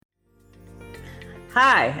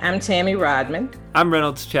Hi, I'm Tammy Rodman. I'm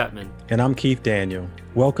Reynolds Chapman. And I'm Keith Daniel.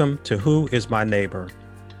 Welcome to Who is My Neighbor,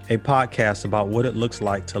 a podcast about what it looks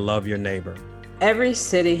like to love your neighbor. Every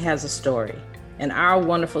city has a story, and our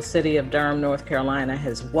wonderful city of Durham, North Carolina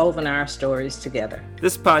has woven our stories together.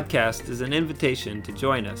 This podcast is an invitation to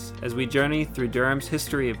join us as we journey through Durham's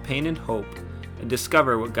history of pain and hope and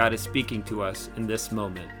discover what God is speaking to us in this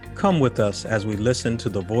moment. Come with us as we listen to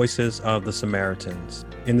the voices of the Samaritans.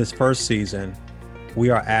 In this first season, we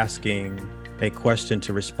are asking a question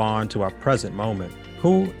to respond to our present moment.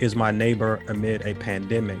 Who is my neighbor amid a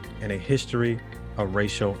pandemic and a history of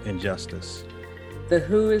racial injustice? The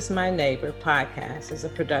Who is My Neighbor podcast is a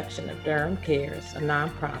production of Durham Cares, a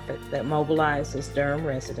nonprofit that mobilizes Durham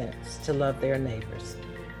residents to love their neighbors.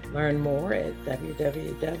 Learn more at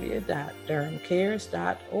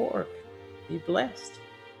www.durhamcares.org. Be blessed.